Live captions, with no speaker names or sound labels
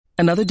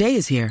Another day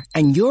is here,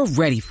 and you're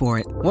ready for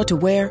it. What to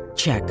wear?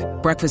 Check.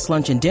 Breakfast,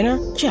 lunch, and dinner?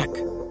 Check.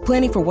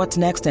 Planning for what's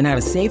next and how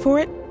to save for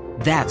it?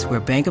 That's where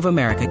Bank of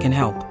America can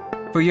help.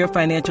 For your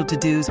financial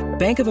to-dos,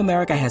 Bank of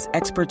America has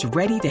experts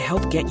ready to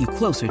help get you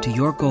closer to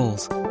your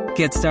goals.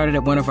 Get started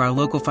at one of our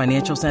local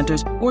financial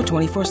centers or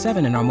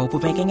 24/7 in our mobile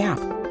banking app.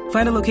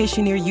 Find a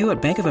location near you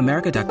at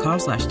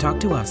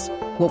bankofamerica.com/talktous.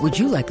 What would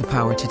you like the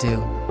power to do?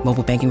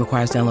 Mobile banking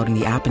requires downloading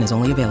the app and is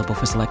only available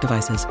for select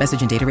devices.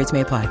 Message and data rates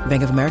may apply.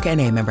 Bank of America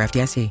N.A., member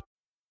FDIC.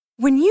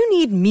 When you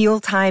need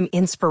mealtime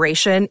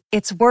inspiration,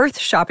 it's worth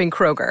shopping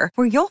Kroger,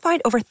 where you'll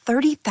find over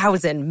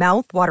 30,000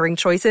 mouth-watering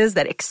choices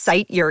that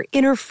excite your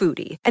inner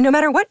foodie. And no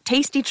matter what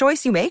tasty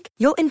choice you make,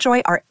 you'll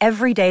enjoy our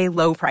everyday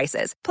low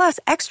prices, plus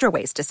extra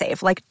ways to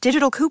save, like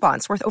digital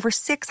coupons worth over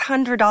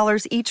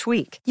 $600 each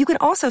week. You can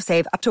also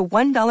save up to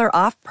 $1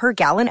 off per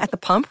gallon at the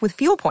pump with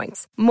fuel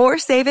points. More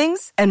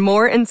savings and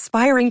more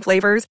inspiring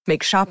flavors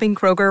make shopping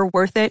Kroger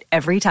worth it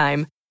every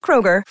time.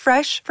 Kroger,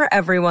 fresh for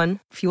everyone.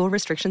 Fuel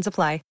restrictions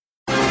apply.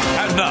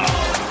 And now,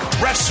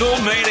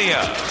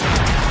 WrestleMania.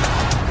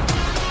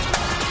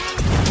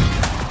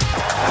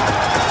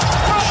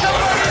 Welcome,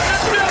 ladies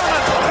and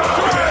gentlemen, to a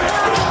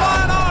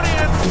worldwide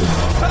audience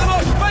to the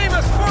most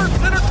famous sports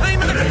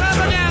entertainment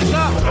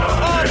extravaganza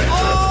of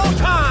all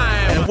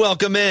time. And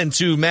welcome in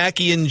to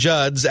Mackie and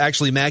Judd's,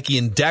 actually Mackie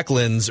and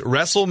Declan's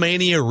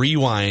WrestleMania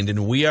Rewind.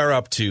 And we are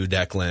up to,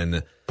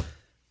 Declan,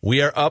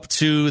 we are up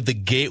to the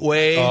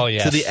gateway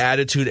to the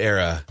Attitude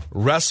Era.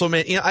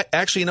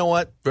 WrestleMania, you know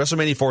what?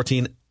 WrestleMania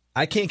 14,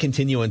 I can't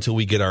continue until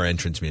we get our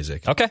entrance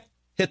music. Okay.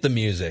 Hit the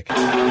music.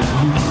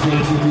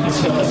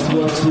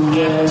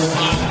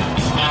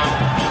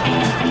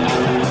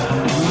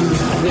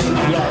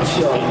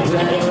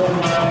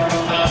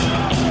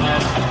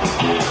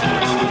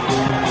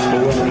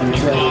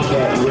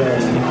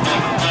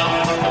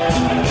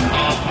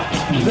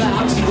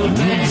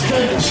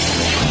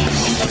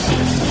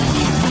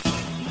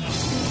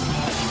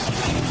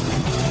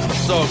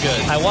 So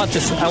good. I want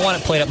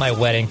it played at my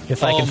wedding.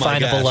 If I can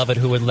find a beloved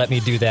who would let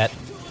me do that,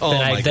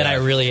 then I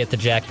really hit the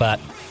jackpot.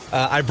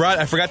 I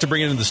forgot to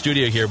bring it into the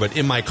studio here, but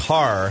in my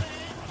car,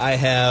 I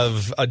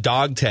have a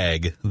dog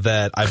tag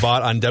that I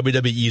bought on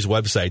WWE's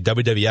website,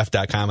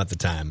 WWF.com at the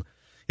time.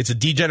 It's a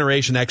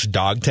D-Generation X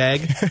dog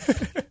tag.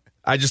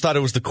 I just thought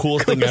it was the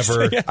coolest thing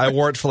ever. Yeah. I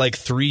wore it for like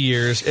 3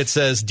 years. It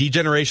says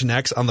D-Generation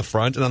X on the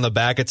front, and on the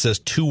back it says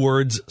 2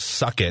 words,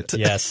 suck it.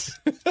 Yes.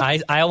 I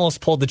almost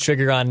pulled the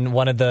trigger on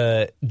one of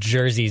the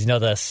jerseys,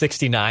 the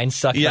 69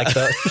 suck. Yeah.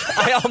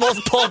 I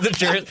almost pulled the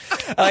jersey.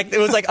 It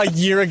was like a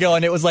year ago,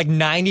 and it was like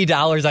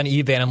 $90 on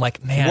eBay, and I'm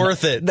like, man.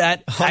 Worth it. I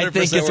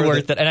think it's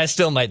worth it, and I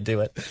still might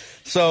do it.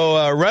 So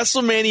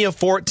WrestleMania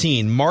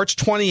 14, March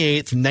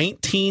 28th,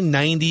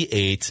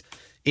 1998.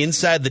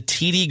 Inside the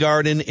TD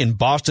Garden in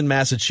Boston,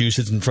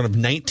 Massachusetts, in front of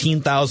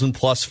 19,000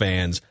 plus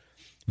fans.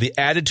 The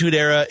Attitude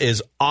Era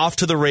is off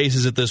to the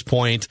races at this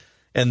point,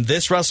 and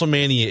this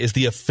WrestleMania is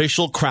the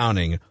official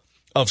crowning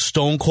of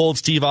Stone Cold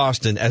Steve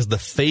Austin as the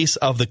face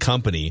of the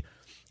company.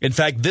 In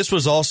fact, this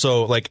was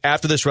also,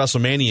 after this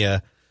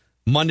WrestleMania,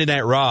 Monday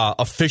Night Raw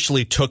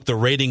officially took the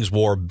ratings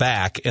war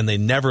back, and they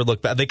never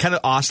looked back. They kind of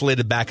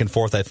oscillated back and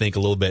forth, I think, a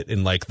little bit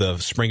in, the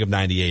spring of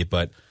 98,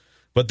 but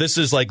this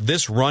is,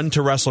 this run to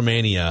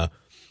WrestleMania.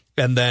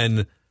 And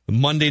then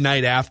Monday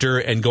night after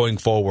and going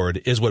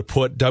forward is what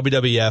put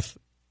WWF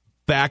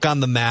back on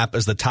the map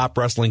as the top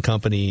wrestling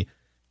company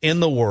in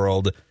the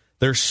world.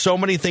 There's so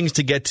many things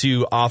to get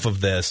to off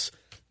of this,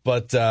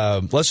 but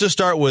let's just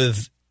start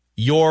with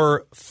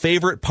your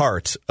favorite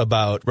part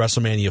about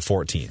WrestleMania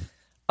 14.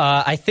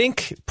 I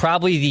think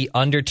probably the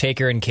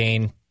Undertaker and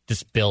Kane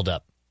just build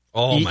up.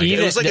 Oh my God.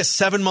 It was like a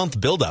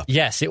 7-month buildup.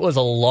 Yes, it was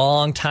a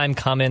long time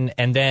coming.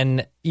 And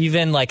then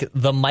even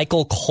the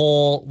Michael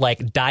Cole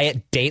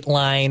Diet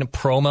Dateline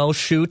promo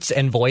shoots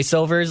and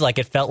voiceovers,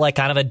 it felt like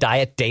kind of a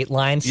Diet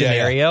Dateline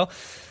scenario.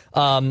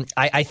 Yeah.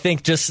 I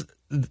think just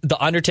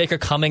the Undertaker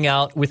coming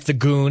out with the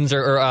goons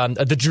or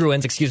the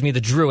Druins,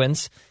 the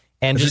Druins.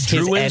 And is just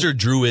it Druins or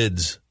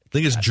Druids? I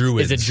think it's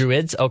Druids. Is it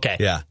Druids? Okay.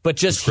 Yeah. But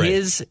just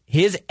his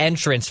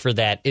entrance for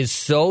that is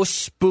so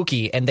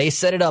spooky, and they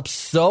set it up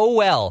so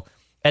well.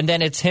 And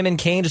then it's him and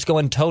Kane just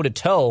going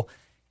toe-to-toe,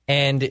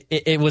 and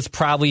it was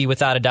probably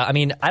without a doubt. I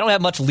mean, I don't have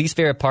much least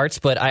favorite parts,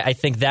 but I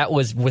think that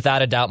was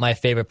without a doubt my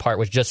favorite part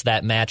was just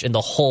that match and the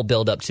whole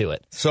build-up to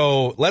it.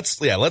 So let's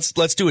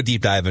do a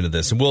deep dive into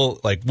this, and we'll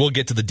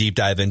get to the deep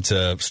dive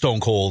into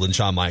Stone Cold and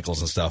Shawn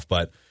Michaels and stuff.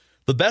 But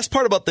the best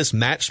part about this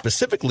match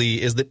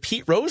specifically is that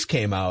Pete Rose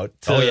came out,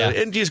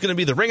 and he's going to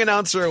be the ring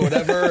announcer or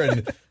whatever,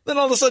 and then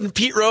all of a sudden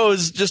Pete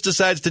Rose just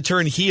decides to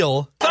turn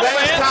heel.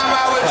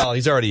 Well,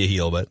 he's already a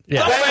heel, but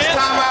yeah. Last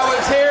time I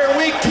was here,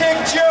 we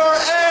kicked your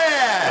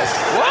ass.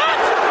 What?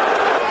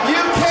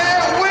 You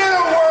can't win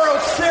a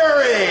World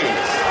Series.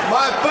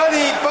 My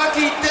buddy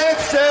Bucky Dent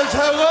says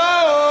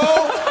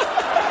hello.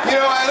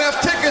 I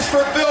left tickets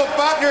for Bill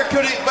Butner,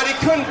 but he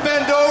couldn't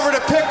bend over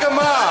to pick them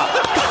up.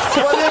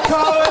 What do they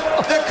call it?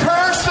 The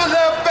curse of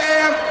the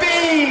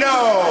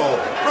Bambino.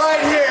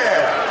 Right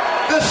here.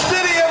 The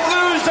city of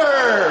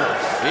losers.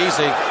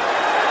 Easy.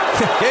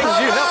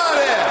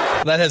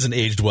 That hasn't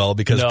aged well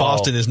because No.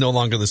 Boston is no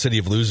longer the city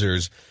of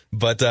losers.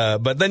 But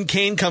then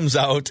Kane comes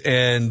out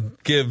and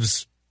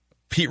gives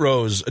Pete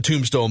Rose a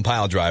tombstone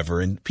pile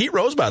driver. And Pete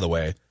Rose, by the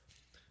way,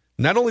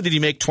 not only did he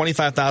make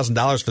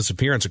 $25,000 for this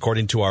appearance,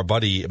 according to our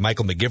buddy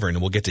Michael McGivern,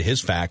 and we'll get to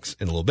his facts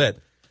in a little bit,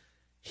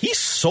 he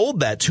sold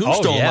that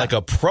tombstone like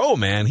a pro,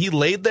 man. He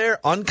laid there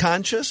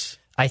unconscious.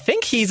 I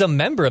think he's a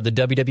member of the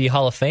WWE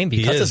Hall of Fame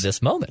because of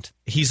this moment.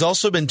 He's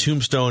also been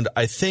tombstoned,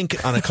 I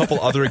think, on a couple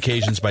other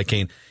occasions by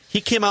Kane. He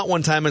came out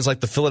one time as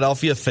like the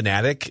Philadelphia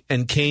Fanatic,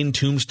 and Kane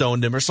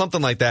tombstoned him or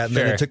something like that. And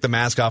then he took the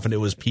mask off, and it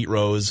was Pete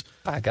Rose.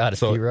 My God,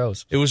 it's Pete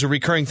Rose. It was a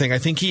recurring thing. I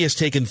think he has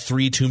taken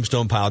 3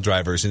 tombstone pile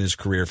drivers in his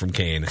career from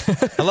Kane.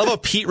 I love how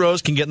Pete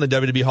Rose can get in the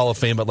WWE Hall of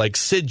Fame, but like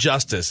Sid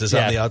Justice is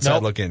on the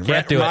outside looking.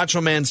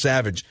 Macho Man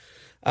Savage.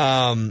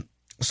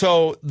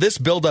 So this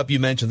build-up you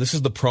mentioned, this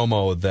is the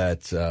promo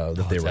that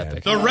they ran.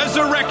 Epic. The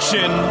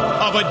resurrection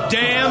of a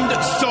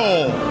damned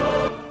soul.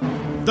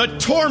 The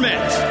torment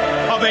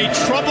of a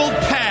troubled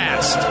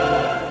past.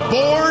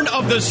 Born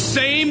of the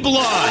same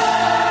blood.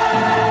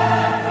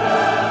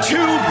 2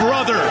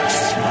 brothers.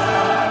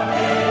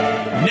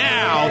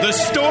 Now the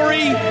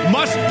story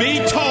must be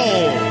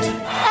told.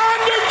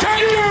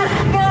 Undertaker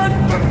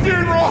burned the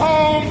funeral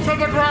home to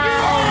the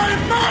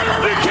ground.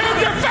 You killed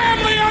your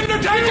family,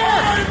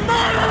 Undertaker.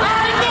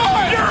 I know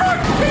it. You're a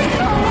king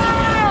of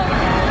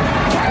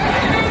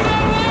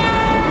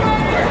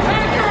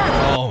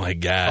Oh my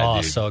God!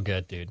 Oh, dude. so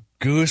good, dude.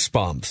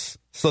 Goosebumps.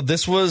 So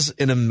this was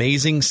an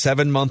amazing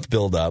 7-month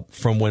build-up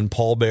from when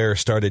Paul Bearer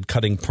started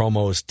cutting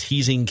promos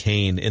teasing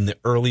Kane in the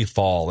early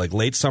fall, like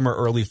late summer,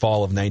 early fall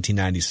of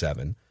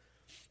 1997.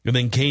 And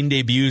then Kane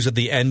debuts at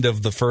the end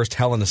of the first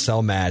Hell in a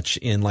Cell match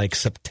in like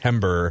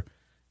September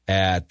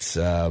at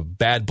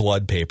Bad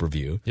Blood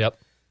pay-per-view. Yep.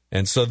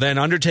 And so then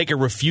Undertaker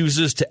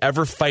refuses to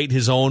ever fight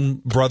his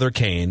own brother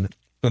Kane.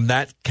 And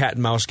that cat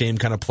and mouse game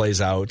kind of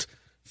plays out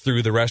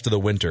through the rest of the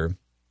winter.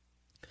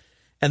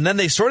 And then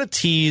they sort of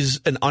tease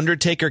an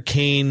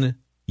Undertaker-Kane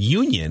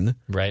union,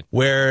 right,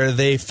 where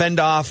they fend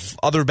off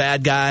other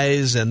bad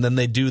guys, and then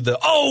they do the,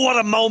 oh, what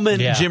a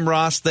moment, Jim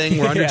Ross thing,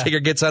 where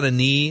Undertaker gets on a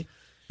knee.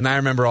 And I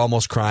remember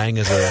almost crying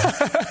as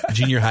a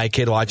junior high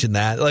kid watching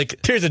that.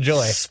 Like, tears of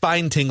joy.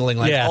 Spine tingling,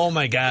 like, oh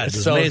my God, it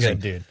was so amazing.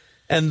 good, dude.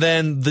 And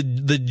then the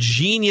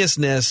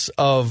geniusness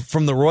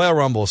from the Royal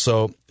Rumble.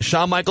 So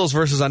Shawn Michaels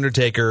versus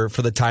Undertaker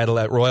for the title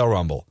at Royal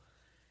Rumble.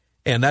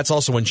 And that's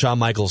also when Shawn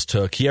Michaels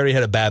he already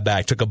had a bad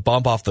back, took a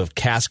bump off the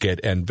casket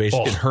and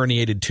basically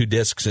herniated 2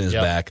 discs in his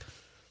back.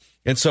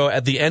 And so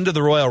at the end of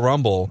the Royal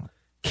Rumble,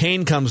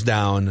 Kane comes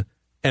down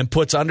and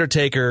puts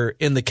Undertaker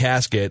in the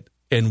casket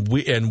and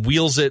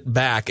wheels it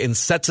back and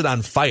sets it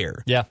on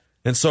fire. Yeah.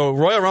 And so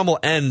Royal Rumble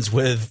ends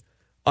with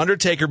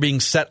Undertaker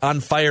being set on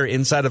fire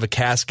inside of a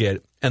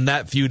casket, and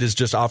that feud is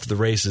just off to the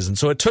races. And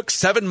so it took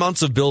 7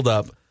 months of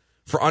build-up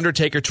for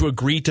Undertaker to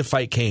agree to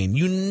fight Kane.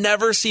 You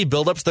never see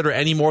build-ups that are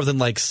any more than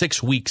like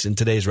 6 weeks in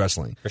today's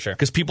wrestling. For sure.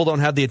 Because people don't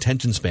have the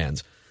attention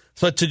spans.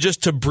 So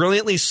to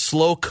brilliantly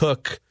slow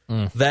cook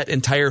that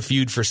entire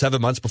feud for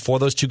 7 months before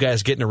those two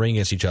guys get in a ring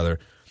against each other.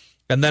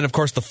 And then, of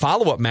course, the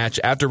follow-up match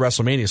after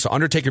WrestleMania. So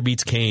Undertaker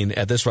beats Kane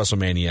at this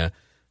WrestleMania.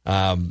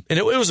 And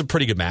it was a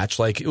pretty good match.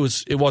 Like,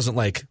 it wasn't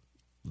like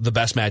the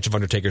best match of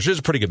Undertaker's. It was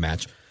a pretty good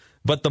match.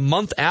 But the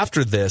month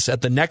after this,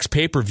 at the next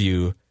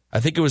pay-per-view, I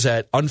think it was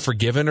at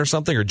Unforgiven or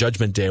something, or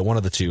Judgment Day, one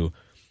of the two.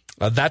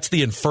 That's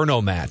the Inferno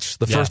match,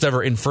 the first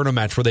ever Inferno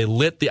match, where they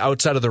lit the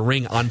outside of the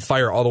ring on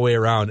fire all the way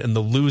around, and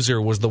the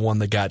loser was the one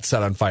that got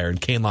set on fire,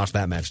 and Kane lost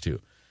that match too.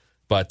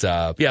 But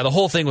the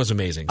whole thing was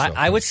amazing. So.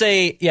 I would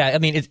say, I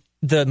mean,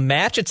 the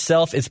match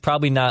itself is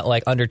probably not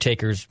like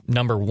Undertaker's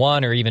number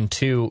 1 or even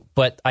 2,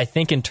 but I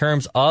think in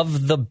terms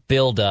of the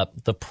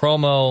build-up, the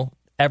promo,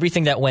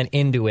 everything that went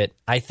into it,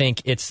 I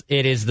think it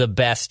is the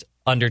best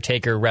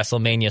Undertaker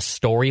WrestleMania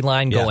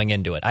storyline going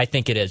into it. I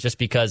think it is, just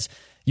because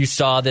you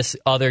saw this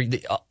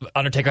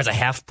Undertaker as a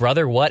half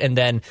brother, and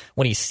then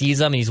when he sees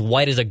him, he's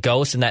white as a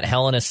ghost in that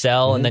Hell in a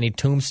Cell, and then he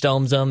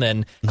tombstones him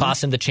and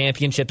costs him the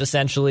championship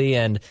essentially.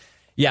 And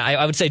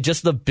I would say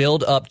just the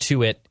build up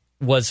to it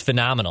was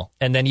phenomenal.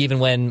 And then even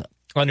when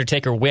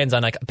Undertaker wins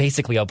on like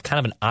basically a kind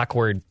of an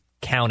awkward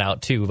count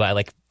out too, by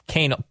like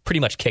Kane pretty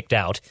much kicked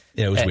out.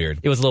 Yeah, it was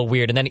weird. It was a little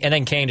weird. And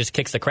then Kane just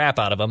kicks the crap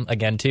out of him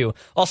again too.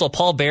 Also,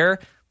 Paul Bearer.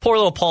 Poor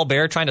little Paul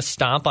Bearer trying to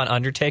stomp on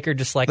Undertaker,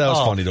 just like, that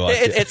was funny to watch.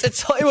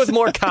 It was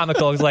more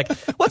comical. It was like,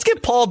 let's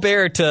get Paul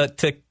Bearer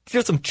to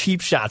do some cheap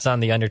shots on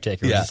the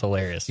Undertaker, which is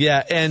hilarious.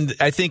 Yeah, and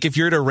I think if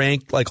you're to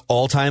rank like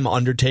all-time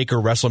Undertaker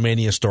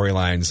WrestleMania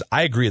storylines,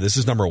 I agree, this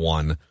is number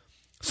 1.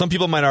 Some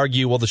people might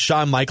argue, well, the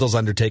Shawn Michaels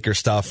Undertaker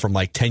stuff from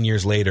like 10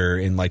 years later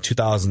in like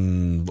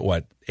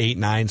 2008,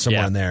 9,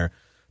 somewhere in there,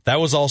 that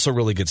was also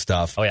really good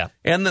stuff. Oh, yeah.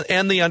 And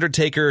the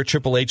Undertaker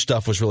Triple H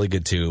stuff was really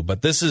good too,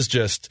 but this is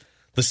just...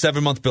 the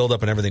 7-month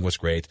buildup and everything was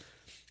great.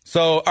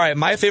 So, all right,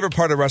 my favorite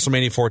part of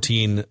WrestleMania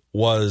 14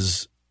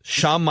 was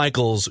Shawn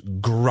Michaels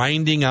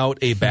grinding out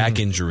a back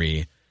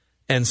injury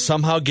and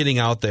somehow getting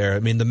out there. I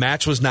mean, the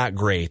match was not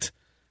great.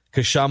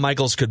 because Shawn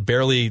Michaels could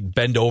barely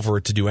bend over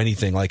to do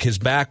anything. Like his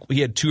back,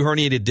 he had 2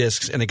 herniated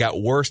discs, and it got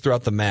worse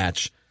throughout the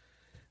match.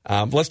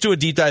 Let's do a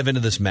deep dive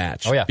into this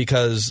match. Oh, yeah.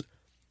 Because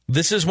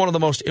this is one of the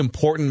most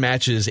important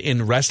matches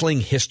in wrestling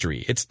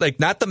history. It's like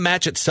not the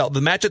match itself.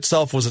 The match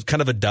itself was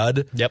kind of a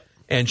dud. Yep.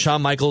 And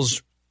Shawn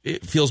Michaels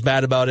feels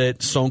bad about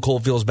it. Stone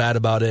Cold feels bad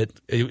about it.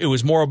 It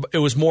was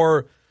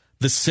more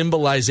the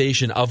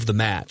symbolization of the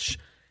match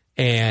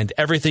and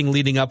everything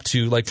leading up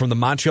to, like, from the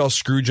Montreal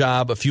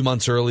Screwjob a few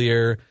months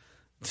earlier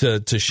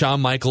to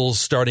Shawn Michaels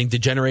starting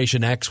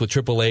Degeneration X with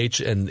Triple H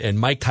and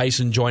Mike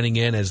Tyson joining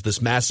in as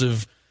this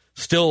massive,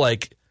 still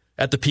like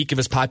at the peak of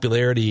his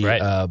popularity,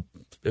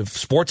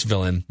 sports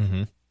villain.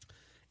 Mm-hmm.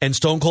 And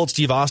Stone Cold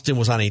Steve Austin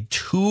was on a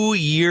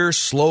 2-year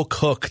slow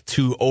cook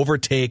to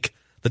overtake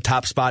the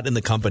top spot in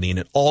the company, and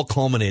it all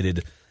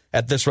culminated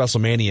at this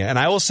WrestleMania. And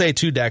I will say,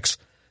 too, Dex,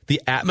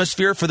 the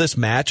atmosphere for this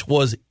match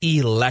was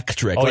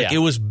electric. It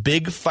was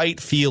big fight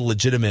feel,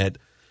 legitimate.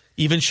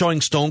 Even showing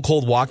Stone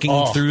Cold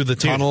walking through the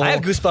tunnel. I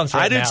have goosebumps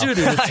right now. I do too,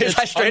 dude.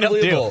 I straight up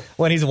do.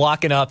 When he's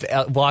walking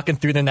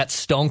through then that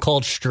Stone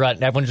Cold strut,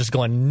 and everyone's just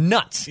going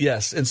nuts.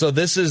 Yes, and so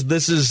this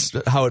is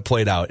how it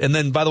played out. And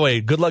then, by the way,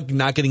 good luck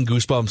not getting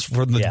goosebumps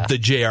from the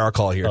JR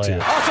call here, too.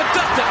 Yeah. Austin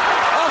ducked it.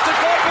 Austin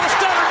going for the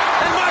stunner,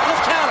 and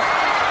Michaels counter.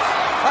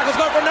 Michaels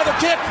going for another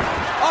kick.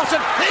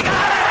 Austin, he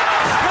got it!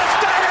 The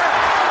stunner!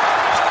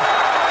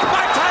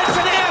 Mike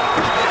Tyson in!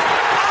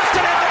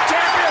 Austin is the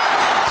champion!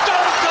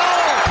 Stone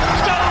Cold!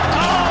 Stone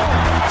Cold!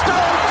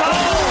 Stone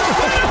Cold!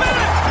 Wait a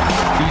minute!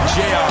 The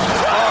JR.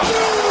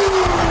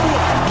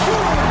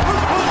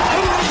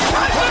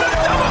 Tyson is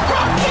double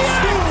cross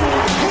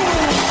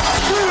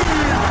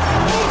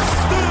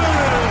the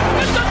end!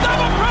 It's a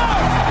double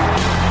cross!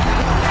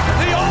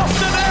 The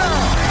Austin era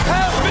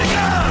has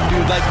begun!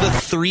 Dude, like the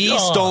 3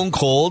 Stone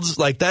Colds,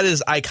 like that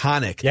is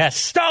iconic. Yes.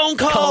 Stone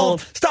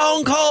Cold!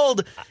 Stone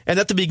Cold! And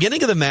at the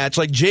beginning of the match,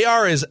 like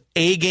JR is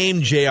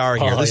A-game JR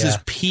here. This is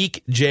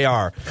peak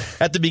JR.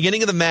 At the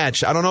beginning of the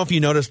match, I don't know if you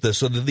noticed this,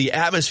 so the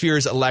atmosphere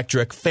is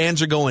electric.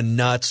 Fans are going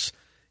nuts.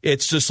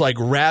 It's just like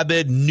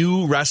rabid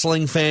new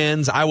wrestling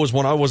fans. I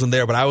wasn't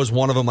there, but I was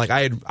one of them. Like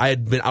I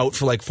had been out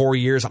for like 4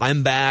 years.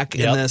 I'm back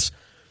in this.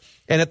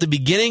 And at the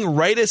beginning,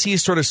 right as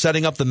he's sort of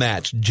setting up the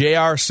match,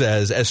 JR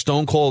says, as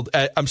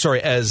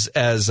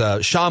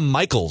Shawn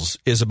Michaels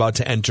is about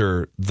to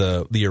enter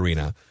the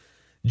arena,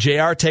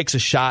 JR takes a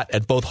shot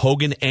at both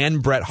Hogan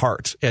and Bret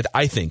Hart,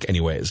 I think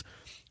anyways,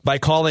 by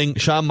calling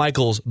Shawn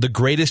Michaels the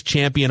greatest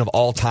champion of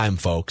all time,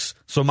 folks.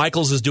 So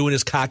Michaels is doing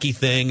his cocky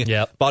thing,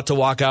 about to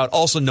walk out,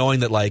 also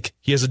knowing that like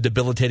he has a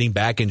debilitating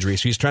back injury,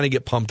 so he's trying to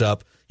get pumped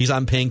up. He's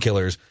on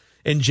painkillers.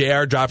 And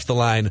JR drops the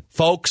line,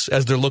 folks,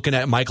 as they're looking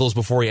at Michaels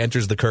before he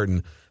enters the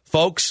curtain,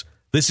 folks,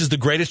 this is the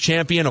greatest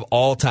champion of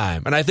all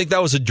time. And I think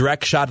that was a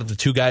direct shot at the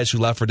 2 guys who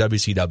left for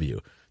WCW.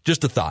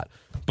 Just a thought.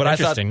 But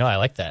interesting. No, I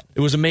like that.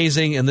 It was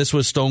amazing, and this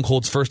was Stone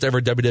Cold's first ever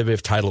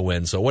WWF title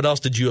win. So what else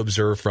did you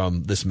observe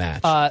from this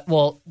match?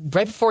 Well,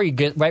 right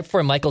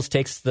before Michaels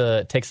takes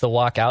the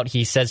walk out,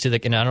 he says and I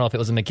don't know if it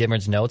was in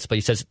McGivern's notes, but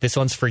he says, "This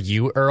one's for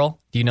you, Earl."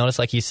 Do you notice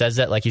like he says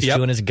that like he's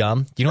chewing his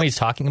gum? Do you know what he's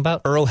talking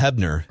about? Earl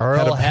Hebner.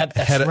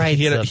 That's right.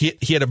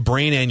 He had a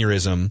brain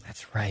aneurysm.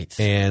 That's right.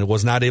 And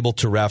was not able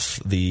to ref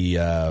the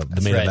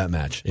main event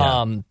match.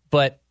 Yeah.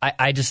 But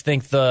I just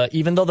think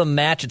even though the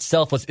match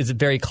itself is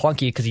very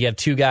clunky because you have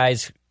 2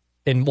 guys,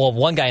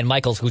 one guy in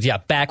Michaels whose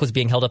back was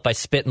being held up by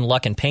spit and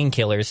luck and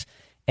painkillers,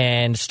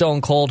 and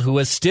Stone Cold who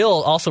was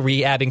still also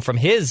rehabbing from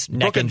his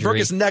neck injury. Broke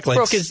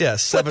his neck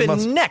 7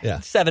 months. Neck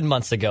 7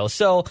 months ago.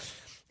 So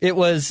it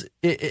was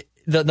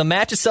the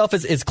match itself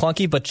is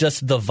clunky, but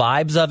just the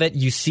vibes of it,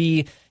 you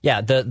see,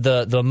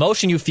 the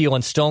emotion you feel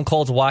when Stone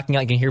Cold's walking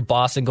out, you can hear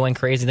Boston going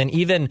crazy. Then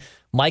even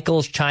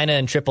Michaels, China,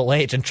 and Triple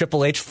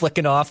H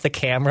flicking off the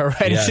camera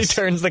as he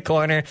turns the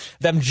corner,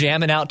 them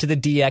jamming out to the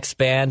DX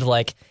band.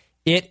 Like,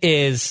 it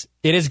is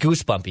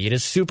goosebumpy. It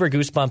is super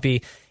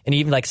goosebumpy. And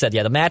even like I said,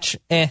 the match,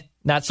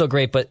 not so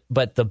great, but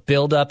the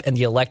build-up and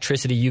the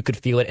electricity, you could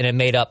feel it, and it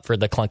made up for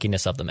the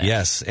clunkiness of the match.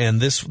 Yes,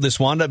 and this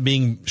wound up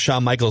being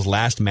Shawn Michaels'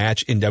 last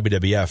match in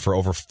WWF for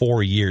over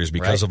 4 years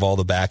because of all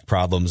the back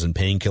problems and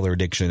painkiller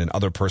addiction and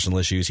other personal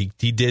issues.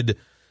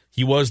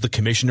 He was the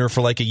commissioner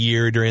for like a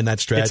year during that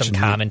stretch. Did some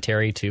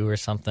commentary too or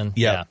something.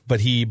 Yeah, but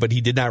he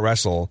did not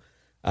wrestle.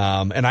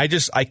 And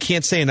I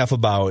can't say enough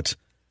about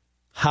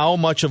how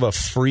much of a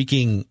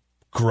freaking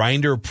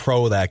grinder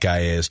pro that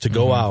guy is to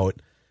go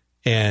out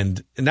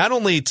and not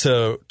only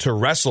to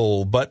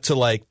wrestle, but to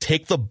like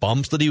take the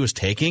bumps that he was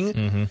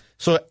taking.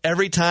 So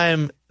every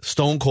time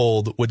Stone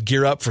Cold would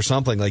gear up for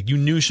something, like you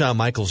knew Shawn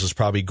Michaels was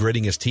probably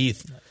gritting his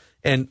teeth.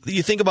 And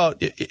you think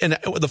about, and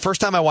the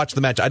first time I watched the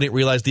match, I didn't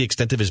realize the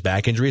extent of his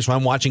back injury. So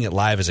I'm watching it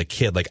live as a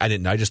kid. Like I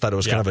just thought it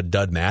was kind of a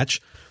dud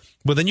match.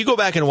 But then you go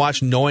back and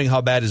watch knowing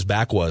how bad his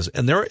back was.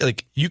 And there,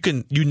 like you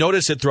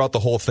notice it throughout the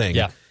whole thing.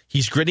 Yeah.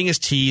 He's gritting his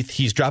teeth.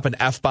 He's dropping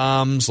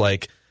F-bombs.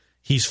 Like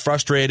he's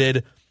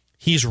frustrated.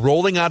 he's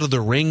rolling out of the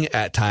ring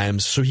at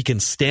times so he can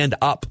stand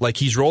up. Like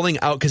he's rolling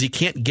out because he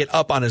can't get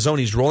up on his own.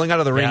 He's rolling out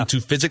of the ring to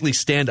physically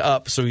stand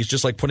up. So he's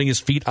just like putting his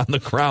feet on the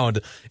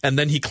ground, and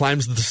then he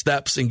climbs the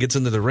steps and gets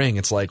into the ring.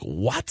 It's like,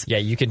 what? Yeah,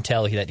 you can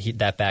tell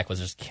that back was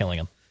just killing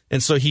him.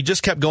 And so he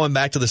just kept going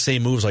back to the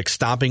same moves, like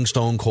stomping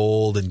Stone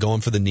Cold and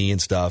going for the knee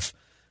and stuff.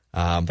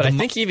 But I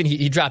think even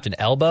he dropped an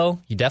elbow.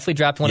 He definitely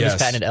dropped one of his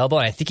patented elbow.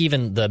 And I think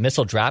even the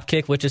missile drop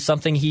kick, which is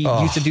something he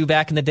used to do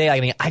back in the day.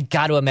 I mean, I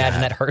got to imagine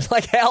that hurt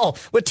like hell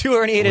with 2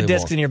 herniated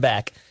discs in your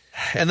back.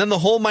 And then the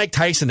whole Mike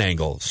Tyson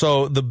angle.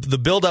 So the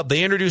build-up,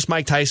 they introduced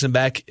Mike Tyson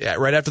back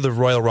right after the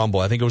Royal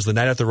Rumble. I think it was the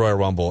night after the Royal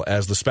Rumble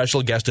as the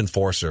special guest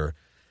enforcer.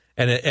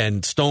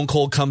 And Stone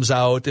Cold comes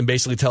out and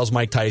basically tells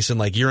Mike Tyson,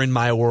 like, you're in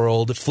my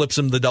world, flips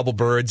him the double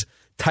birds.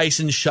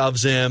 Tyson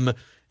shoves him.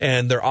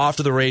 And they're off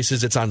to the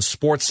races. It's on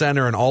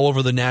SportsCenter and all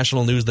over the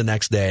national news the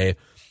next day.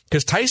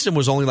 Because Tyson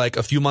was only like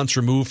a few months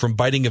removed from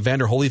biting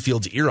Evander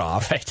Holyfield's ear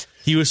off. Right.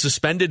 He was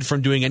suspended from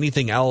doing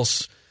anything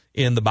else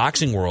in the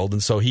boxing world.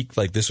 And so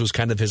this was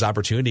kind of his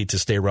opportunity to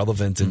stay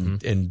relevant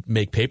and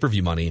make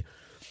pay-per-view money.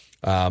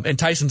 And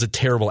Tyson's a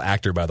terrible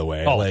actor, by the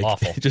way. Oh,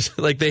 awful. Just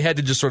like they had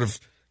to just sort of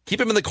keep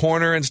him in the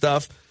corner and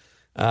stuff.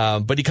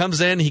 But he comes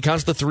in, he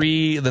counts the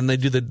 3, then they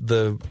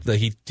do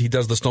he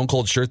does the Stone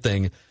Cold shirt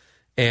thing.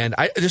 And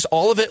I just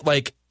all of it,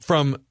 like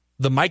from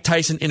the Mike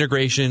Tyson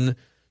integration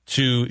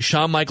to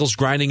Shawn Michaels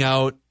grinding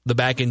out the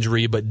back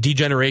injury, but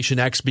Degeneration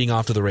X being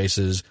off to the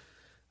races.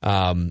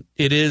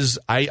 It is,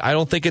 I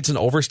don't think it's an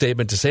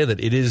overstatement to say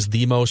that it is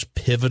the most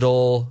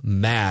pivotal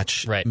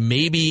match,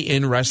 maybe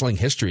in wrestling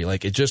history.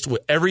 Like it just,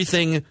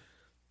 everything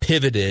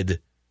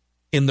pivoted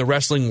in the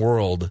wrestling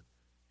world,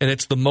 and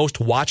it's the most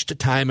watched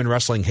time in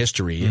wrestling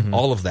history,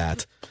 all of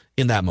that.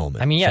 In that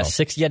moment. I mean, yeah,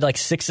 you had like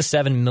 6 to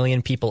 7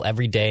 million people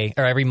every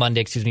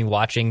Monday,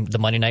 watching the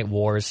Monday Night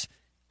Wars.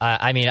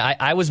 I mean,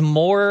 I was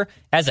more,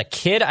 as a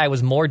kid, I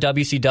was more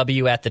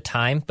WCW at the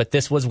time, but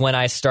this was when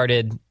I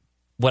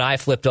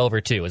flipped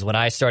over too, is when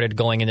I started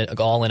going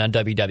all in on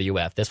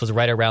WWF. This was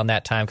right around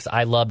that time because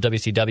I loved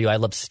WCW, I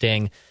loved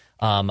Sting.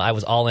 I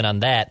was all in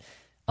on that.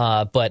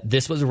 But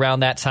this was around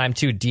that time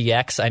too.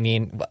 DX. I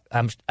mean,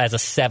 as a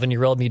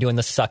 7-year-old, me doing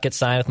the suck it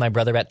sign with my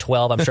brother at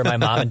 12. I'm sure my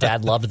mom and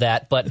dad loved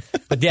that. But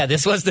yeah,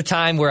 this was the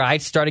time where I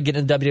started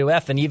getting into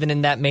WWF, and even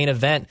in that main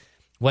event,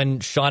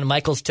 when Shawn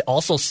Michaels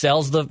also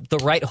sells the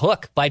right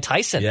hook by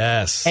Tyson.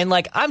 Yes. And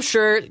like, I'm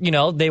sure,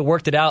 they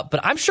worked it out,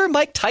 but I'm sure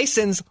Mike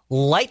Tyson's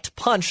light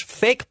punch,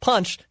 fake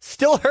punch,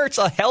 still hurts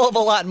a hell of a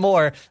lot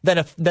more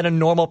than a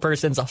normal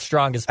person's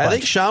strongest punch. I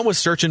think Shawn was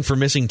searching for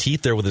missing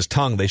teeth there with his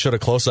tongue. They showed a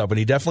close-up, and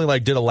he definitely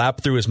did a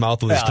lap through his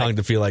mouth with his tongue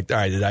to feel like, all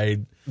right, did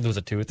I lose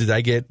a tooth? Did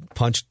I get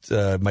punched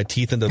my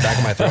teeth into the back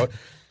of my throat?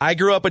 I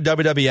grew up a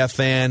WWF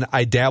fan.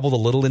 I dabbled a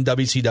little in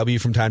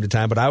WCW from time to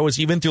time, but I was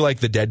even through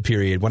like the dead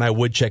period when I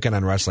would check in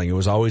on wrestling. It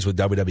was always with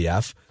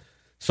WWF.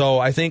 So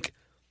I think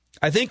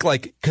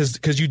like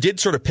because you did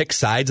sort of pick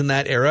sides in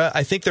that era.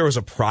 I think there was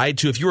a pride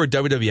too. If you were a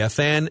WWF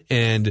fan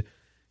and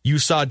you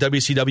saw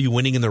WCW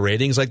winning in the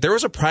ratings, like there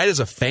was a pride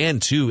as a fan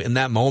too in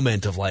that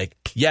moment of like,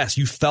 yes,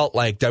 you felt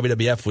like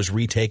WWF was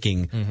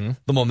retaking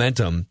the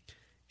momentum.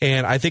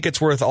 And I think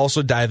it's worth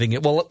also diving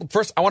in. Well,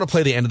 first, I want to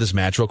play the end of this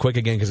match real quick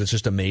again because it's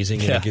just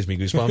amazing and it gives me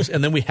goosebumps.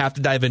 And then we have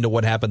to dive into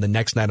what happened the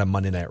next night on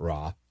Monday Night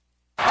Raw.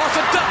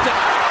 Austin ducked it.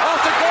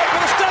 Austin going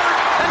for the stunner,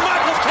 and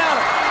Michaels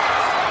counter.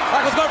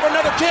 Michaels going for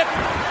another kick.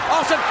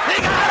 Austin,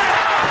 he got it.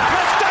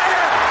 The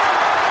stunner.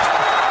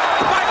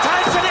 Mike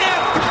Tyson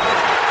in.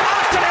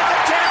 Austin is the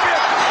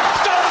champion.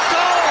 Stone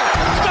Cold.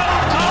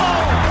 Stone Cold.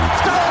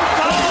 Stone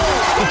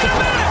Cold. Wait a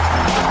minute.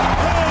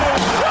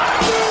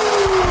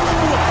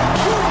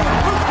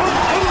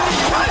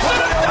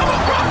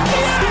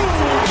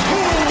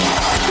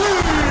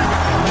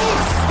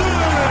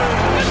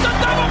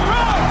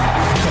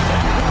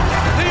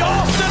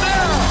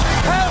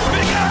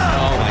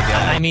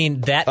 I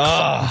mean,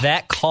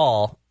 that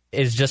call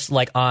is just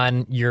like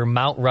on your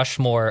Mount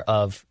Rushmore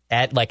of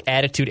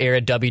Attitude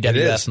Era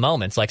WWF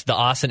moments. Like the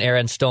Austin era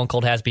and Stone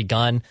Cold has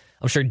begun.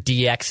 I'm sure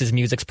DX's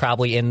music's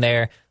probably in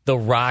there. The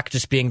Rock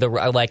just being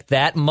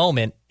that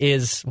moment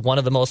is one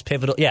of the most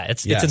pivotal. Yeah,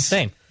 it's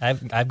insane. I have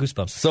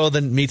goosebumps. So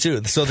then, me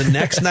too. So the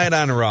next night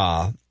on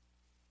Raw,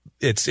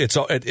 it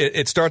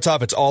starts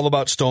off. It's all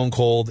about Stone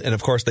Cold, and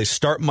of course they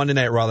start Monday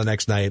Night Raw the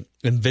next night,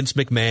 and Vince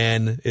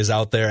McMahon is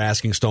out there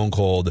asking Stone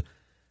Cold,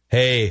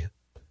 "Hey,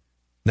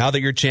 now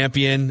that you're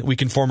champion, we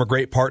can form a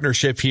great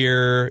partnership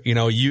here.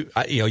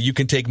 You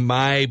can take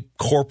my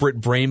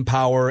corporate brain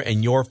power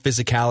and your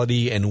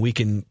physicality, and we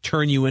can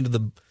turn you into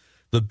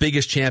the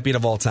biggest champion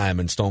of all time."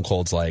 And Stone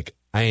Cold's like,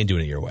 "I ain't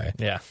doing it your way."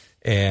 Yeah.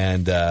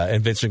 And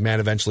Vince McMahon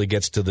eventually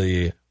gets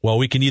to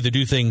we can either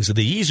do things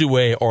the easy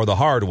way or the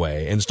hard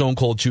way. And Stone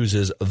Cold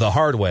chooses the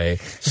hard way,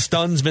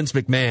 stuns Vince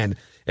McMahon.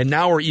 And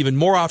now we're even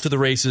more off to the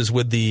races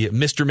with the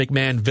Mr.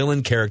 McMahon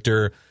villain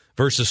character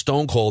versus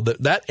Stone Cold.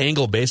 That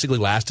angle basically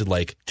lasted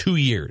like 2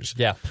 years.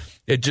 Yeah.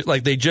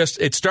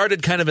 It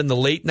started kind of in the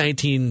late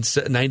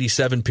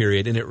 1997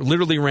 period, and it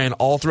literally ran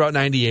all throughout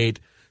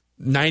 98.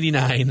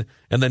 99,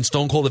 and then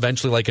Stone Cold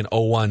eventually, like in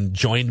 01,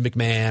 joined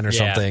McMahon or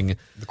something.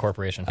 The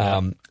corporation.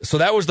 So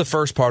that was the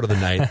first part of the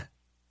night.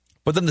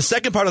 But then the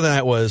second part of the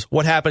night was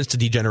what happens to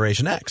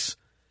D-Generation X?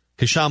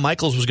 Because Shawn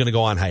Michaels was going to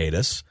go on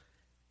hiatus.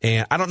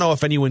 And I don't know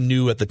if anyone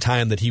knew at the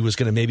time that he was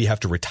going to maybe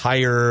have to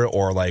retire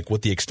or like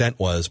what the extent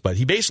was, but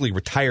he basically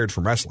retired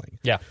from wrestling.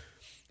 Yeah.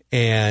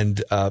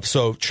 And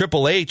so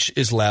Triple H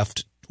is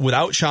left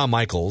without Shawn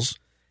Michaels,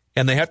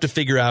 and they have to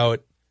figure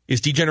out, is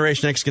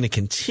D-Generation X going to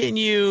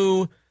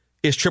continue?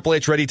 Is Triple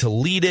H ready to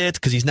lead it?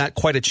 Because he's not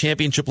quite a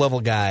championship level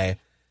guy.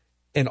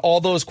 And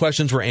all those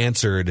questions were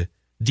answered.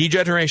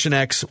 D-Generation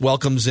X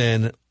welcomes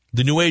in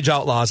the New Age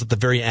Outlaws at the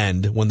very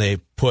end when they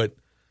put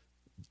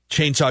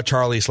Chainsaw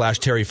Charlie /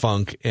 Terry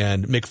Funk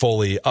and Mick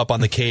Foley up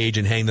on the cage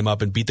and hang them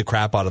up and beat the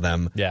crap out of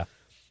them. Yeah.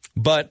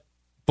 But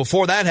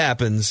before that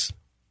happens,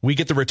 we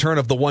get the return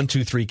of the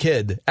 1-2-3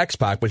 Kid,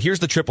 X-Pac. But here's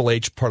the Triple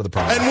H part of the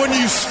problem. And when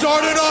you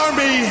start an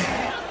army,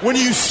 when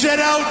you set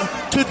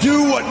out to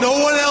do what no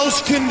one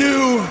else can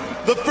do,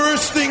 the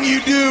first thing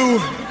you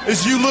do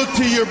is you look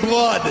to your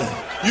blood.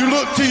 You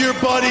look to your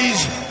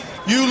buddies.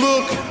 You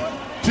look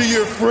to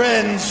your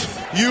friends.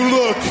 You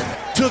look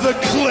to the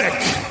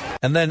clique.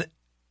 And then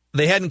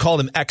they hadn't called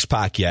him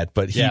X-Pac yet,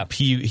 but he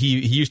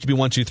used to be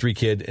 1-2-3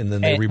 Kid, and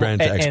then they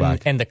rebranded to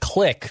X-Pac. And the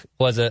clique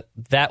was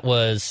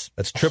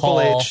that's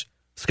Triple H,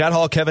 Scott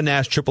Hall, Kevin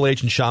Nash, Triple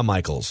H, and Shawn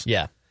Michaels.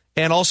 Yeah.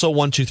 And also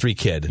 1-2-3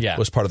 Kid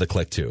was part of the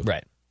clique too.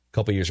 Right. A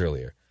couple years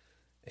earlier.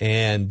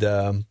 And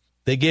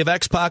they gave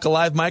X-Pac a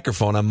live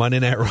microphone on Monday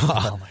Night Raw.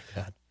 Oh, my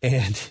God.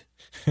 And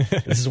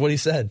this is what he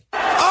said.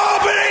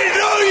 Albany,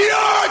 New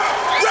York!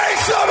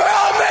 Raise some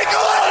hell, make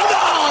a little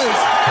noise!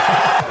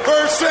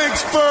 First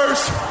things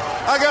first,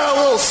 I got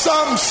a little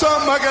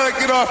something I got to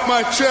get off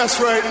my chest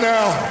right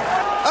now.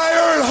 I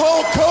heard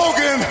Hulk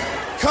Hogan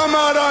come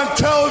out on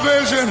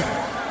television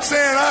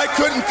saying I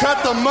couldn't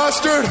cut the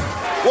mustard.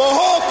 Well,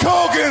 Hulk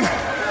Hogan,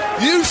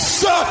 you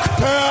suck,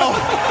 pal.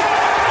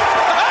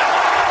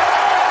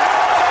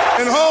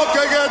 And Hulk,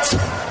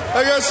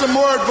 I got some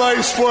more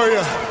advice for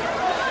you.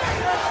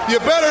 You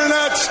better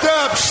not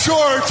stop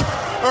short,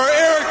 or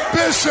Eric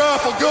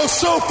Bischoff will go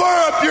so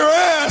far up your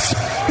ass,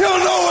 he'll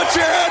know what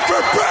you had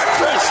for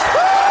breakfast.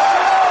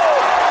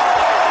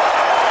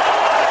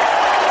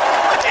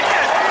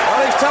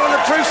 Well, he's telling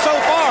the truth so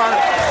far.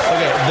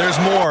 Okay, there's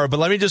more, but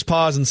let me just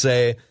pause and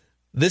say,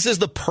 this is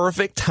the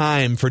perfect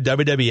time for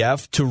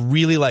WWF to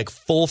really like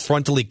full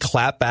frontally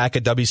clap back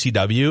at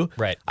WCW.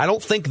 Right. I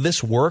don't think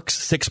this works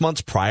 6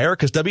 months prior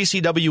because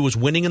WCW was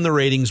winning in the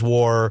ratings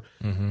war.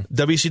 Mm-hmm.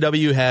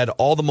 WCW had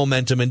all the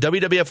momentum, and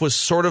WWF was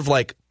sort of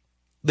like,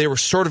 they were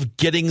sort of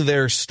getting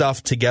their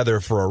stuff together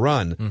for a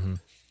run. Mm-hmm.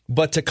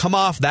 But to come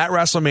off that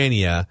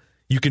WrestleMania,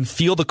 you can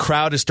feel the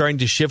crowd is starting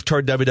to shift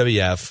toward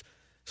WWF.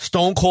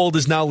 Stone Cold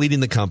is now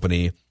leading the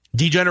company.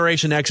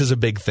 D-Generation X is a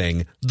big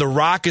thing. The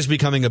Rock is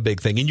becoming a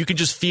big thing. And you can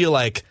just feel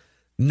like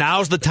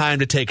now's the time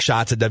to take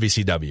shots at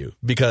WCW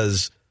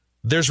because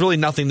there's really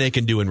nothing they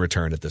can do in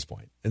return at this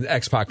point. And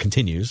X-Pac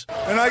continues.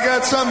 And I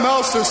got something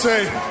else to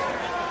say.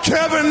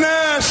 Kevin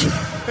Nash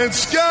and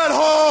Scott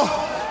Hall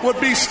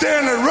would be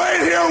standing right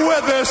here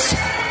with us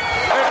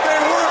if they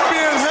weren't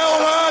being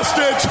held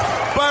hostage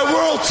by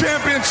World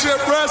Championship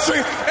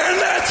Wrestling. And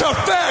that's a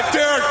fact,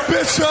 Eric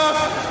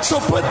Bischoff. So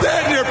put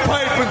that in your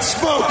pipe and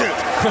smoke it.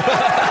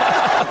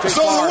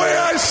 So the way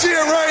I see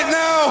it right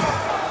now,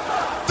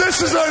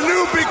 this is a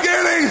new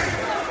beginning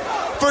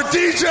for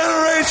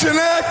D-Generation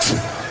X.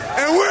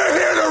 And we're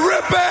here to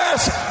rip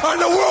ass on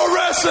the World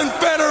Wrestling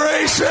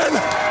Federation.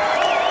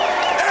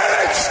 And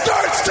it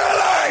starts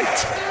tonight.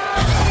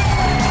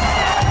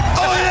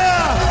 Oh,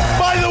 yeah.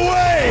 By the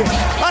way,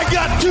 I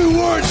got 2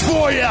 words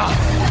for you.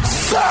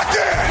 Suck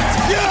it.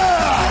 Yeah.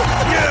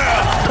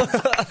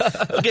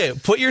 Okay,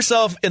 put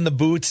yourself in the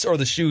boots or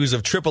the shoes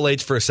of Triple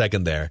H for a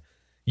second there.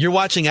 You're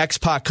watching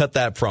X-Pac cut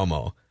that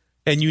promo,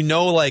 and you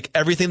know, like,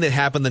 everything that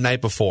happened the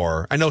night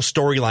before. I know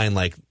storyline,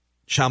 like,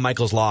 Shawn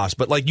Michaels lost,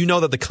 but, like, you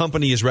know that the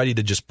company is ready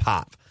to just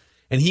pop.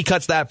 And he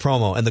cuts that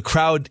promo, and the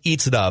crowd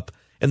eats it up,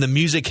 and the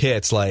music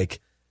hits, like,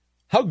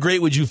 how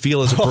great would you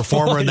feel as a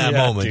performer in that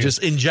moment? Dude.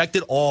 Just inject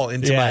it all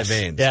into my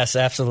veins. Yes,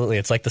 absolutely.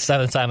 It's like the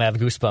 7th time I have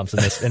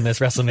goosebumps in this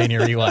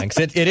WrestleMania rewind.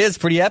 'Cause it is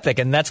pretty epic,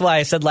 and that's why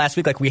I said last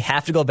week, like, we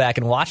have to go back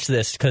and watch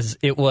this because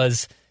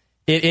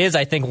it is,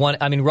 I think, one.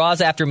 I mean,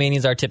 Raws after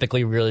Manias are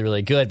typically really,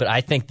 really good, but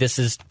I think this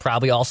is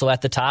probably also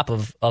at the top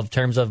of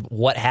terms of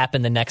what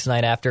happened the next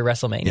night after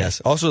WrestleMania.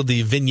 Yes. Also,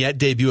 the vignette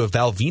debut of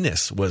Val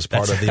Venus was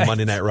part of the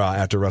Monday Night Raw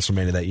after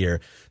WrestleMania that year.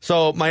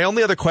 So my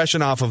only other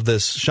question off of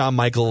this Shawn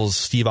Michaels,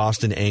 Steve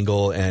Austin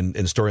angle and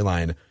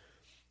storyline,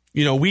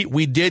 you know,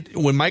 we did,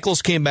 when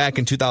Michaels came back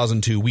in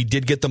 2002, we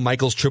did get the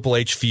Michaels Triple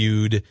H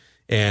feud.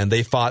 And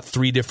they fought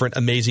 3 different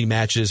amazing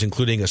matches,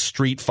 including a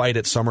street fight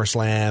at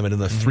SummerSlam and in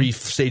the 3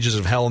 stages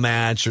of hell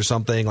match or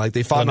something. Like,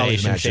 they fought in all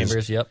these matches.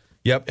 Chambers, yep.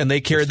 Yep, and they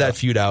carried that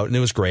feud out, and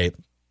it was great.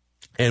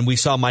 And we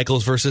saw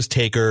Michaels versus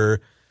Taker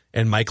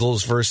and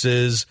Michaels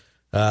versus,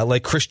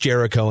 like, Chris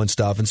Jericho and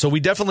stuff. And so we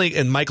definitely,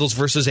 and Michaels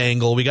versus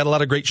Angle, we got a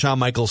lot of great Shawn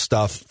Michaels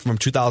stuff from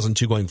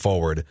 2002 going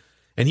forward.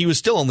 And he was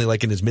still only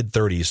like in his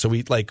mid-30s. So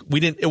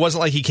it wasn't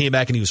like he came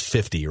back and he was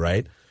 50,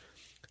 right?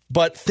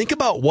 But think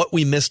about what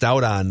we missed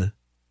out on.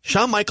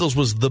 Shawn Michaels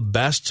was the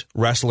best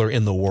wrestler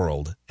in the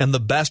world and the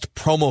best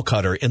promo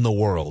cutter in the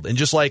world and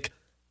just like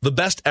the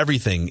best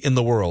everything in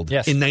the world in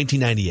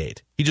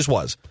 1998. He just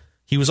was.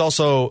 He was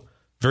also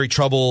very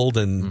troubled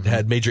and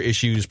had major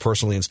issues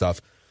personally and stuff.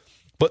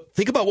 But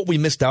think about what we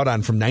missed out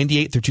on from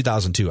 98 through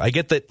 2002. I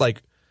get that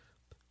like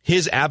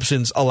his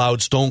absence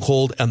allowed Stone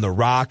Cold and The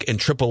Rock and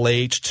Triple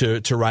H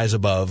to rise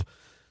above.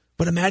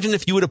 But imagine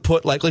if you would have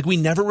put like we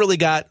never really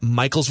got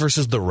Michaels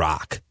versus The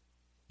Rock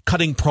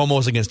cutting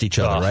promos against each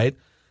other, right?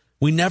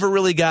 We never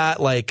really got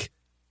like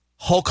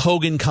Hulk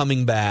Hogan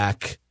coming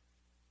back,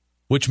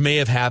 which may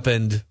have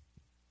happened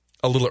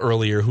a little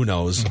earlier. Who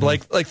knows?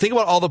 Like think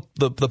about all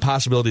the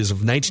possibilities of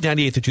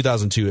 1998 to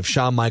 2002 if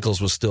Shawn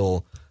Michaels was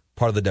still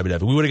part of the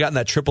WWE. We would have gotten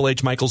that Triple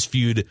H Michaels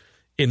feud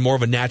in more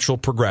of a natural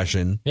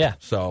progression. Yeah.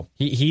 So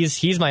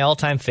he's my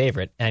all-time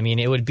favorite. I mean,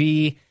 it would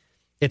be.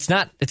 It's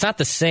not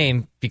the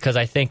same because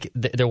I think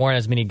there weren't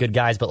as many good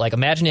guys, but like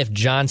imagine if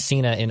John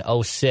Cena in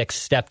 2006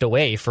 stepped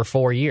away for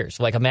 4 years.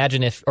 Like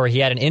imagine or he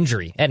had an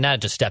injury and not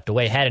just stepped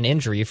away, had an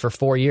injury for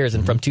 4 years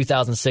and from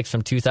 2006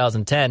 from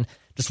 2010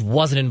 just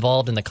wasn't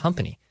involved in the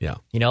company. Yeah.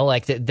 You know,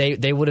 like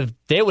they would have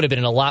been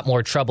in a lot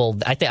more trouble.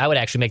 I think I would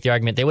actually make the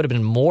argument they would have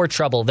been in more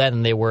trouble then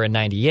than they were in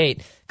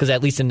 98 because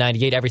at least in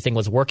 98 everything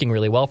was working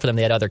really well for them.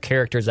 They had other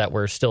characters that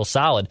were still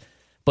solid.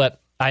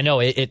 But I know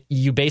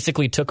you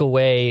basically took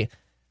away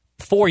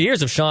 4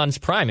 years of Shawn's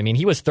prime. I mean,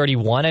 he was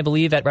 31, I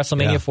believe, at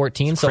WrestleMania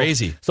 14. So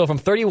crazy. So from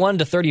 31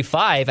 to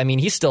 35, I mean,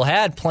 he still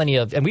had plenty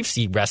of, and we've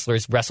seen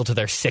wrestlers wrestle to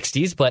their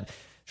 60s, but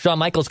Shawn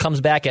Michaels comes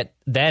back at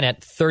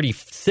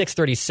 36,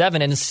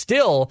 37, and is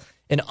still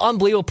an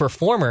unbelievable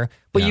performer.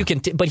 But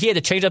but he had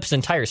to change up his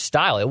entire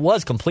style. It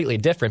was completely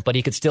different, but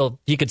he could still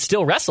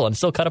wrestle and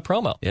still cut a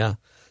promo. Yeah.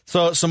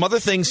 So some other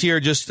things here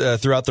just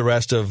throughout the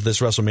rest of this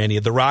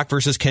WrestleMania. The Rock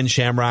versus Ken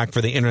Shamrock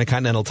for the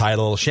Intercontinental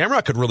title.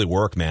 Shamrock could really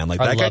work, man.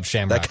 Like I love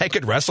Shamrock. That guy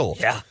could wrestle.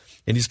 Yeah.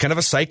 And he's kind of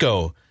a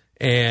psycho.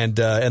 And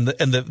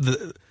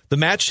the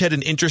match had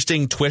an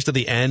interesting twist at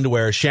the end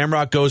where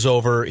Shamrock goes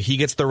over, he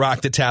gets The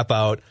Rock to tap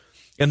out,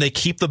 and they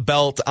keep the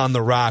belt on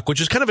The Rock, which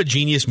is kind of a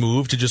genius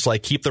move to just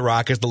like keep The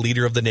Rock as the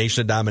leader of the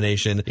Nation of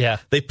Domination. Yeah.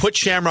 They put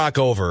Shamrock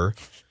over,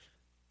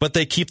 but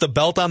they keep the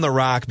belt on The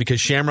Rock because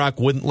Shamrock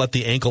wouldn't let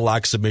the ankle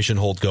lock submission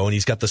hold go, and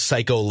he's got the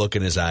psycho look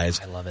in his eyes.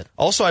 I love it.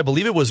 Also, I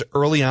believe it was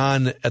early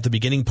on at the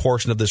beginning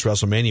portion of this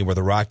WrestleMania where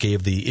The Rock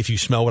gave the "If you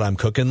smell what I'm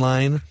cooking"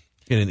 line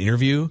in an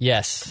interview.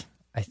 Yes.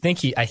 I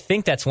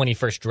think that's when he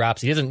first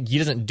drops. He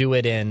doesn't do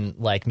it in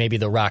like maybe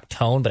the Rock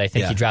tone, but I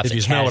think he drops it If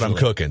you casually. smell what I'm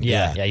cooking.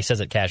 Yeah, he says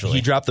it casually.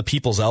 He dropped the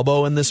People's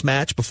Elbow in this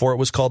match before it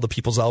was called the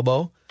People's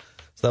Elbow.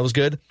 So that was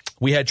good.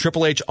 We had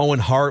Triple H, Owen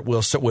Hart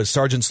with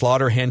Sergeant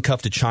Slaughter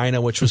handcuffed to China,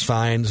 which was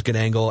fine. It was a good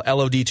angle.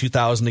 LOD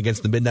 2000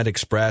 against the Midnight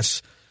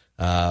Express.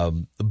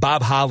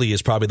 Bob Holly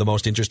is probably the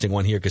most interesting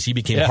one here because he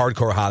became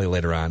Hardcore Holly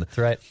later on. That's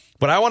right.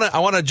 But I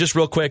want to just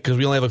real quick because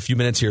we only have a few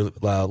minutes here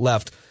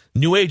left.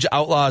 New Age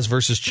Outlaws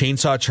versus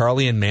Chainsaw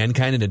Charlie and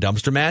Mankind in a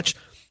dumpster match.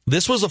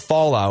 This was a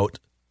fallout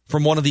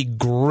from one of the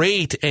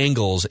great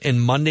angles in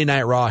Monday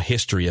Night Raw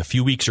history a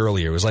few weeks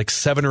earlier. It was like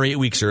 7 or 8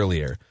 weeks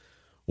earlier.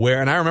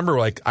 And I remember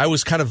like I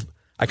kind of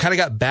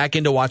got back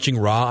into watching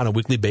Raw on a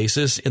weekly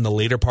basis in the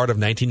later part of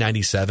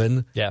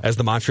 1997 as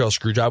the Montreal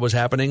Screwjob was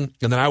happening.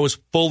 And then I was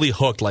fully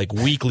hooked like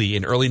weekly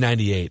in early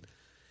 98.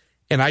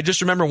 And I just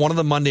remember one of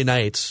the Monday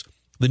nights,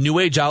 the New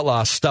Age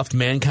Outlaws stuffed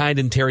Mankind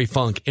and Terry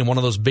Funk in one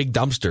of those big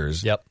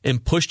dumpsters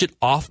and pushed it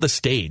off the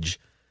stage.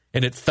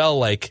 And it fell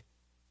like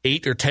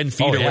 8 or 10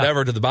 feet or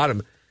whatever to the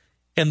bottom.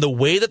 And the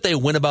way that they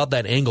went about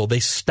that angle, they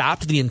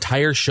stopped the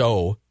entire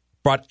show,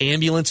 brought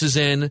ambulances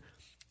in.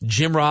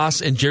 Jim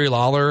Ross and Jerry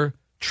Lawler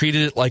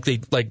treated it like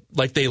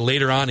they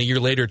later on, a year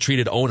later,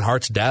 treated Owen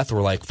Hart's death.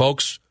 We're like,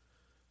 folks,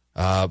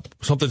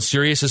 something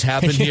serious has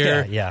happened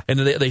here. Yeah. And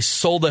they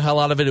sold the hell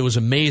out of it. It was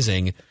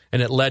amazing.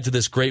 And it led to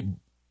this great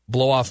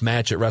blow-off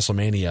match at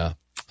WrestleMania.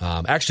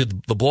 Actually,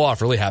 the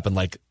blow-off really happened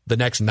like the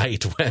next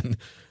night when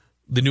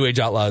the New Age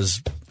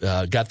Outlaws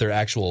got their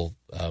actual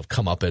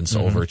comeuppance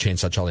over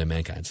Chainsaw Charlie and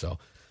Mankind. So,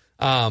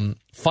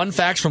 fun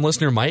facts from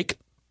listener Mike.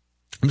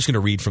 I'm just going to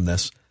read from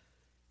this.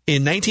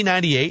 In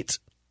 1998,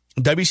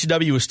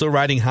 WCW was still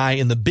riding high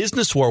in the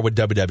business war with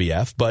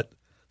WWF, but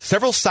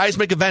several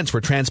seismic events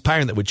were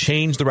transpiring that would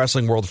change the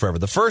wrestling world forever.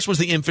 The first was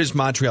the infamous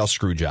Montreal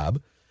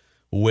Screwjob,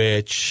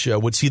 which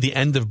would see the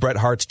end of Bret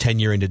Hart's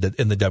tenure in the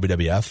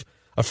WWF.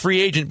 A free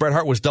agent, Bret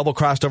Hart was double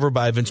crossed over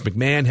by Vince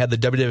McMahon, had the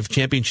WWF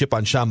Championship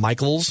on Shawn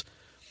Michaels.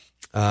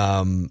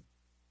 Austin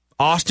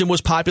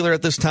was popular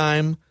at this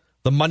time.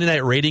 The Monday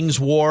Night ratings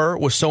war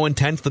was so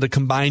intense that a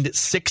combined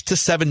 6 to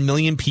 7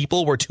 million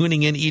people were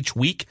tuning in each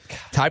week,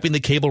 typing the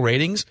cable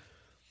ratings.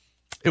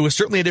 It was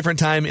certainly a different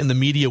time in the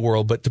media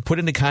world, but to put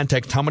into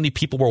context how many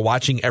people were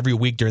watching every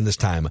week during this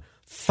time,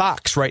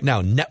 Fox right now,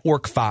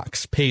 Network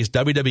Fox, pays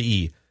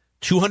WWE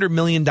 $200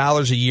 million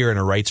a year in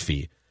a rights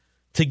fee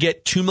to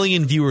get 2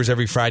 million viewers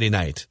every Friday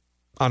night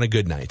on a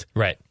good night.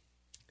 Right.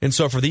 And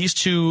so for these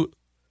two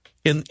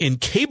In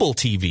cable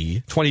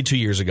TV 22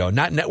 years ago,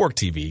 not network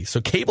TV,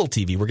 so cable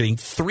TV, we're getting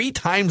 3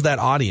 times that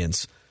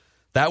audience.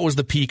 That was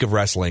the peak of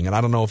wrestling, and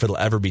I don't know if it'll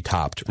ever be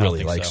topped,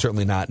 really.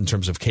 Certainly not in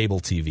terms of cable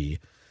TV.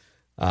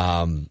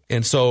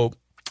 And so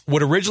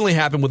what originally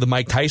happened with the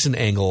Mike Tyson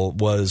angle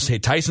was, hey,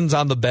 Tyson's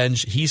on the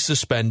bench, he's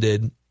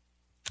suspended,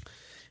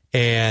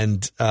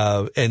 and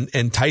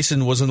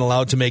Tyson wasn't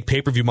allowed to make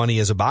pay-per-view money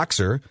as a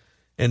boxer.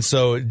 And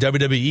so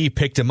WWE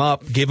picked him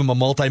up, gave him a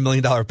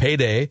multi-million-dollar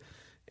payday,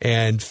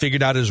 and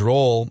figured out his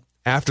role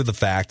after the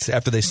fact,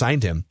 after they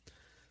signed him.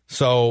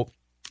 So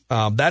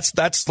that's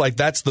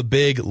the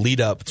big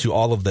lead up to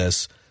all of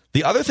this.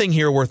 The other thing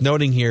here worth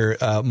noting here,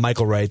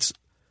 Michael writes,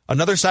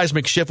 another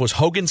seismic shift was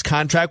Hogan's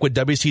contract with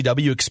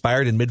WCW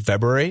expired in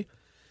mid-February.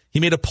 He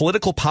made a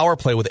political power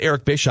play with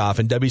Eric Bischoff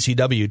and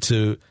WCW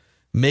to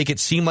make it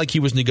seem like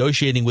he was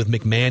negotiating with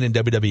McMahon and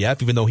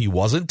WWF, even though he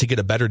wasn't, to get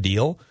a better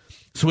deal.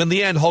 So in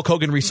the end, Hulk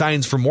Hogan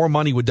resigns for more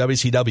money with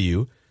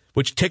WCW,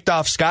 which ticked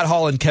off Scott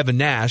Hall and Kevin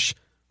Nash,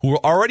 who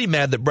were already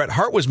mad that Bret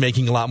Hart was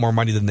making a lot more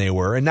money than they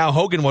were, and now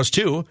Hogan was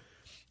too.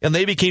 And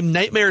they became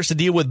nightmares to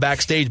deal with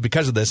backstage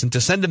because of this. And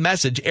to send a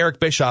message, Eric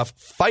Bischoff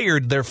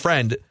fired their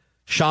friend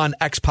Sean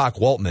X-Pac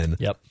Waltman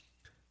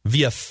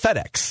via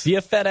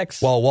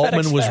FedEx. While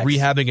Waltman was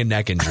rehabbing a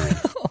neck injury.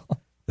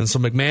 And so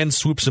McMahon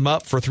swoops him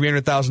up for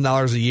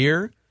 $300,000 a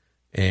year,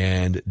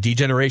 and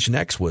D-Generation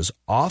X was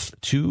off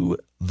to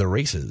the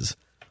races.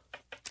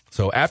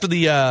 So after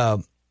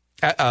the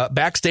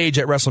backstage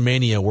at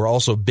WrestleMania were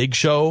also Big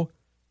Show,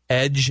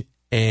 Edge,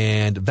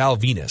 and Val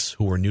Venus,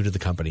 who were new to the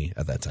company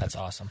at that time. That's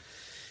awesome.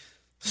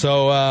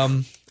 So,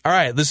 all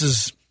right, this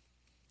is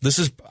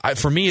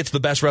for me, it's the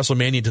best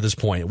WrestleMania to this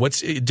point.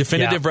 What's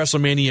definitive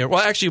WrestleMania?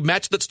 Well, actually,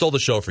 match that stole the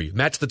show for you.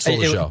 Match that stole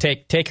the show.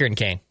 Taker and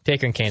Kane.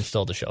 Taker and Kane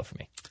stole the show for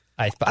me.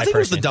 I think it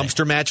was the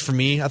dumpster match for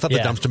me. I thought the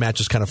dumpster match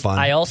was kind of fun.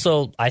 I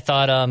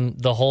thought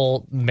the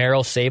whole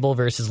Meryl Sable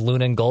versus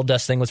Luna and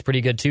Goldust thing was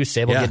pretty good too.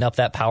 Sable getting up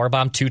that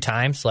powerbomb 2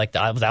 times, like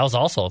that was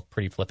also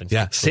pretty flippin'.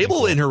 Yeah, Sable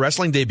cool. In her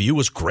wrestling debut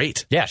was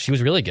great. Yeah, she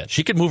was really good.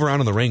 She could move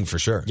around in the ring for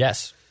sure.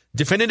 Yes.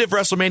 Definitive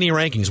WrestleMania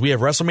rankings. We have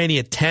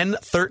WrestleMania 10,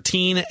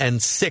 13,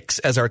 and 6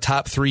 as our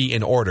top 3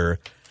 in order.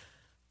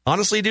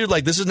 Honestly, dude,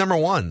 this is number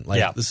 1.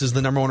 This is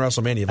the number 1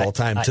 WrestleMania of all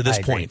time to this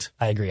point.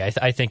 I agree.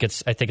 I think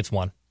it's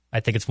 1. I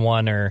think it's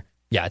 1 or.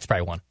 Yeah, it's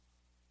probably 1.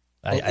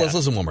 Let's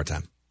listen one more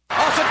time.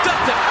 Austin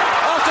ducked it.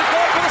 Austin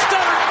going for the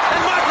stunner,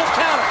 and Michaels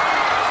counter.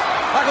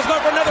 Michaels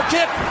going for another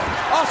kick.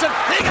 Austin,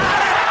 he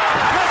got it.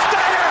 The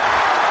Steiner.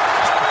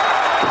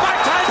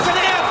 Mike Tyson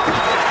in.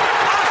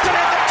 Austin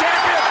is the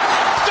champion.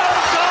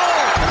 Stone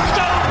Cold.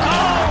 Stone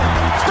Cold.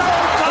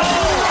 Stone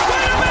Cold.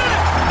 Wait a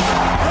minute.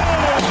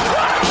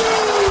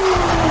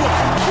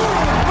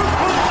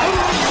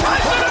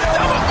 Tyson is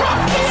double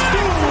crossed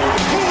the end.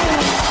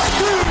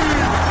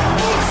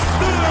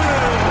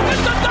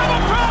 It's a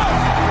double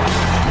cross!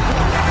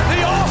 The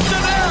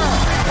Austin era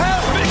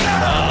has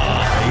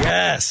begun!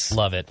 Yes.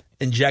 Love it.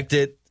 Inject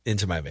it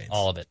into my veins.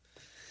 All of it.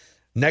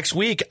 Next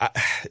week,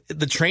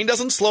 the train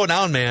doesn't slow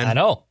down, man. I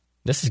know.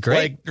 This is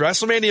great.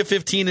 WrestleMania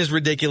 15 is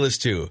ridiculous,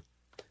 too.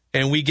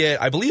 And we get,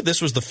 I believe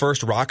this was the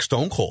first Rock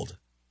Stone Cold.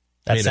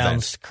 That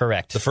sounds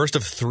correct. The first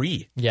of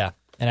 3. Yeah.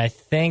 And I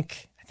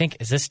think,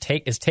 is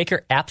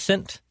Taker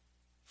absent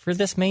for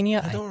this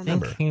Mania? I don't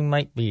remember. Think he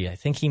might be. I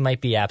think he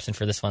might be absent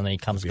for this one. Then he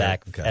comes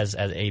back as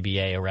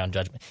ABA around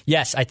Judgment.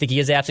 Yes, I think he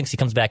is absent because he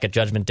comes back at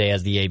Judgment Day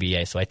as the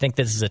ABA. So I think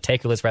this is a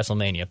Takerless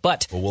WrestleMania.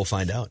 But we'll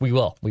find out. We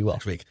will.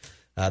 Next week.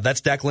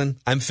 That's Declan.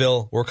 I'm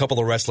Phil. We're a couple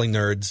of wrestling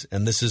nerds,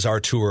 and this is our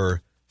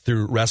tour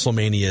through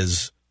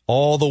WrestleManias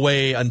all the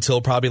way until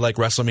probably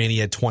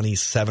WrestleMania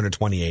 27 or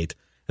 28,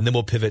 and then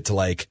we'll pivot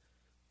to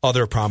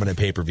other prominent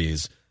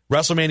pay-per-views.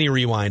 WrestleMania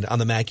Rewind on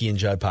the Mackie and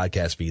Judd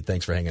podcast feed.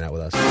 Thanks for hanging out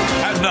with us.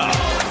 And now,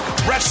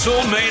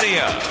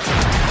 WrestleMania.